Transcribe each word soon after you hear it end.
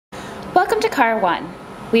Welcome to CarOne.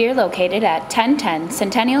 We are located at 1010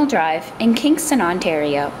 Centennial Drive in Kingston,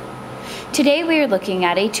 Ontario. Today we are looking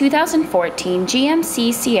at a 2014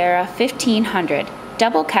 GMC Sierra 1500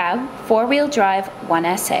 Double Cab 4-wheel drive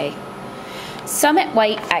 1SA. Summit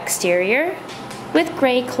white exterior with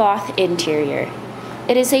gray cloth interior.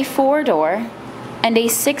 It is a 4-door and a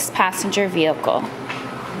 6-passenger vehicle.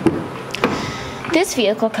 This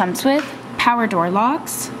vehicle comes with power door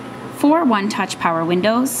locks, 4 one-touch power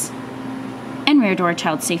windows, and rear door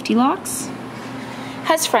child safety locks.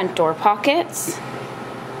 Has front door pockets.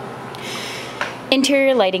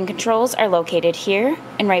 Interior lighting controls are located here,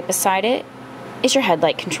 and right beside it is your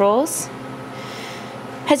headlight controls.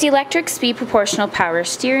 Has electric speed proportional power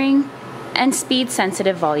steering and speed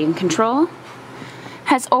sensitive volume control.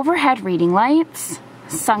 Has overhead reading lights,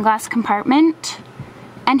 sunglass compartment,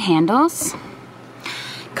 and handles.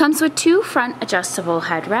 Comes with 2 front adjustable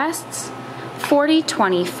headrests,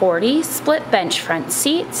 40-20-40 split bench front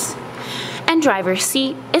seats, and driver's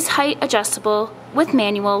seat is height adjustable with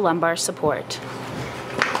manual lumbar support.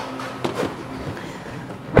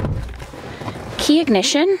 Key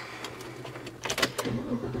ignition.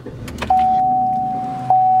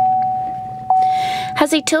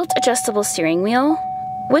 Has a tilt adjustable steering wheel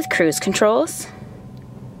with cruise controls.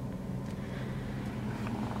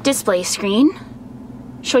 Display screen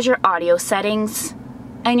shows your audio settings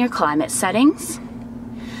and your climate settings.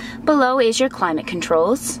 Below is your climate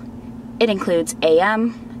controls. It includes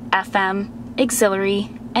AM, FM, auxiliary,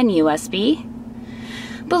 and USB.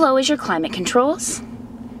 Below is your climate controls.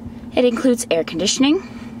 It includes air conditioning.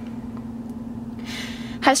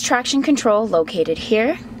 Has traction control located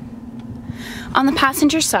here. On the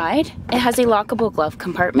passenger side, it has a lockable glove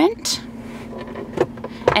compartment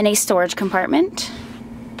and a storage compartment.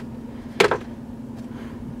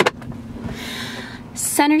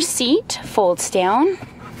 Center seat folds down.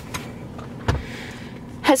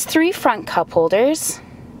 Has 3 front cup holders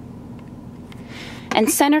and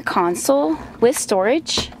center console with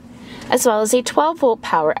storage, as well as a 12-volt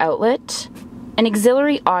power outlet, an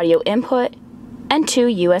auxiliary audio input, and 2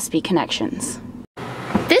 USB connections.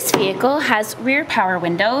 This vehicle has rear power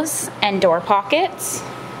windows and door pockets,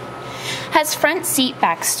 has front seat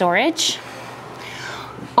back storage,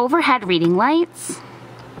 overhead reading lights,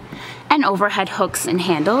 and overhead hooks and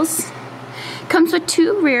handles. Comes with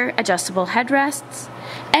 2 rear adjustable headrests,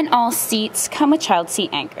 and all seats come with child seat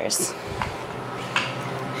anchors.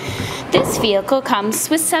 This vehicle comes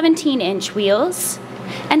with 17-inch wheels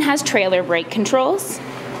and has trailer brake controls,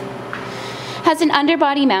 has an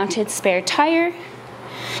underbody mounted spare tire,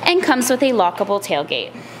 and comes with a lockable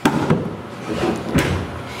tailgate.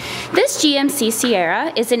 This GMC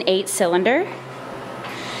Sierra is an 8-cylinder.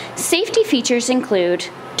 Safety features include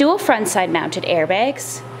dual front side mounted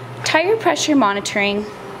airbags, tire pressure monitoring,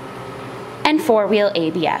 and 4-wheel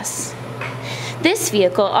ABS. This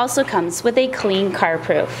vehicle also comes with a clean car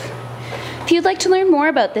proof. If you'd like to learn more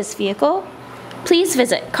about this vehicle, please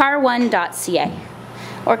visit carone.ca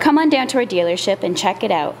or come on down to our dealership and check it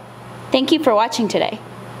out. Thank you for watching today,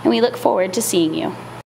 and we look forward to seeing you.